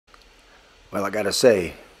Well, I gotta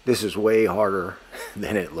say, this is way harder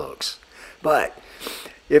than it looks. But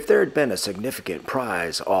if there had been a significant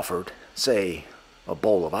prize offered, say a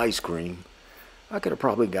bowl of ice cream, I could have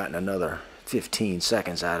probably gotten another 15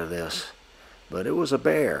 seconds out of this. But it was a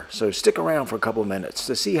bear, so stick around for a couple minutes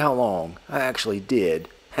to see how long I actually did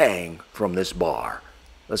hang from this bar.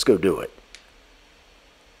 Let's go do it.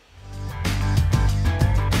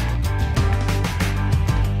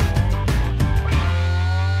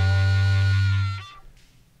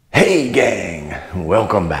 Hey gang,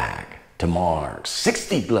 welcome back to Mark's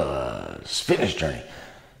 60 Plus Fitness Journey.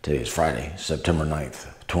 Today is Friday, September 9th,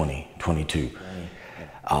 2022.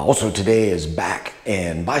 Also today is back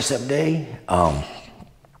and bicep day.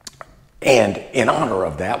 And in honor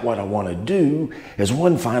of that, what I want to do is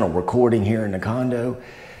one final recording here in the condo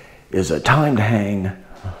is a timed hang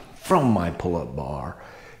from my pull-up bar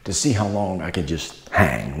to see how long I can just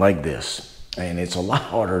hang like this. And it's a lot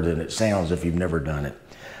harder than it sounds if you've never done it.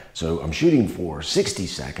 So I'm shooting for 60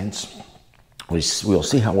 seconds. We'll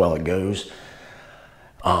see how well it goes.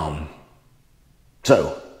 So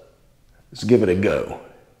let's give it a go.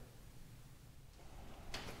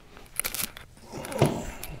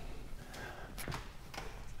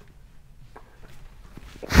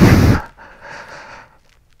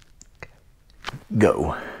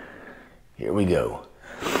 Go. Here we go.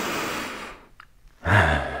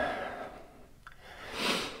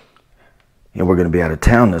 And we're going to be out of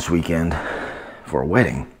town this weekend for a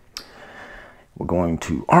wedding. We're going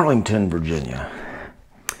to Arlington, Virginia.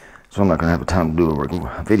 So I'm not going to have time to do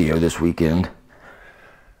a video this weekend.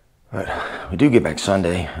 But we do get back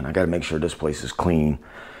Sunday, and I got to make sure this place is clean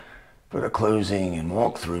for the closing and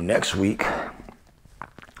walkthrough next week.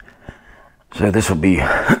 So this will be,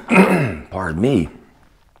 pardon me,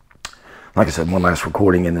 like I said, one last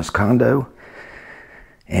recording in this condo.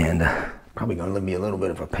 And probably going to be a little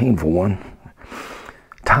bit of a painful one.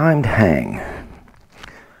 Timed hang,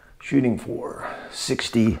 shooting for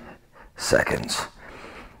 60 seconds.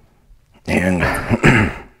 And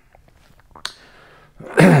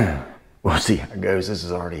we'll see how it goes. This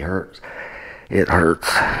is already hurts. It hurts.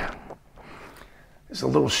 It's a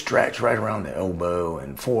little stretch right around the elbow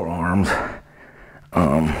and forearms.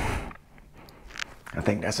 I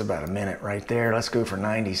think that's about a minute right there. Let's go for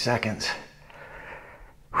 90 seconds.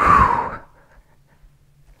 Whew.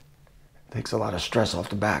 Takes a lot of stress off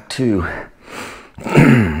the back too.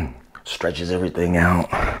 Stretches everything out.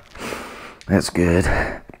 That's good.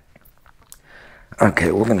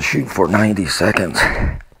 Okay, we're gonna shoot for 90 seconds.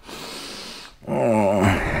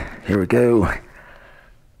 Here we go.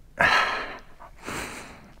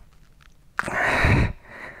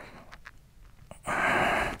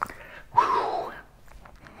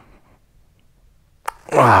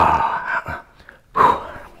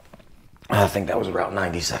 I think that was about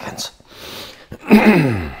 90 seconds.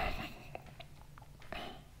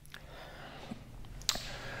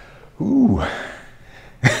 Ooh.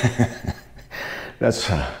 That's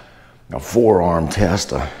a forearm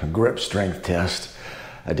test, a grip strength test.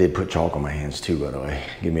 I did put chalk on my hands too, by the way.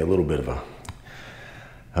 Give me a little bit of a,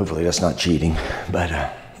 hopefully that's not cheating, but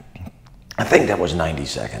I think that was 90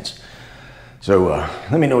 seconds. So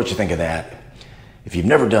let me know what you think of that. If you've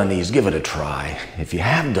never done these, give it a try. If you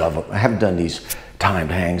have done these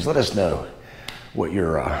timed hangs, let us know what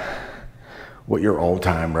your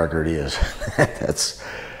all-time record is.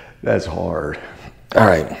 That's hard. All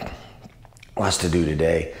right, lots to do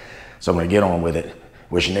today, so I'm gonna get on with it.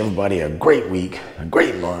 Wishing everybody a great week, a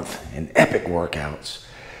great month, and epic workouts.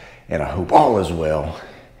 And I hope all is well.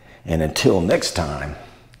 And until next time,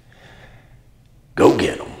 go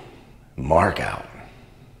get 'em. Mark out.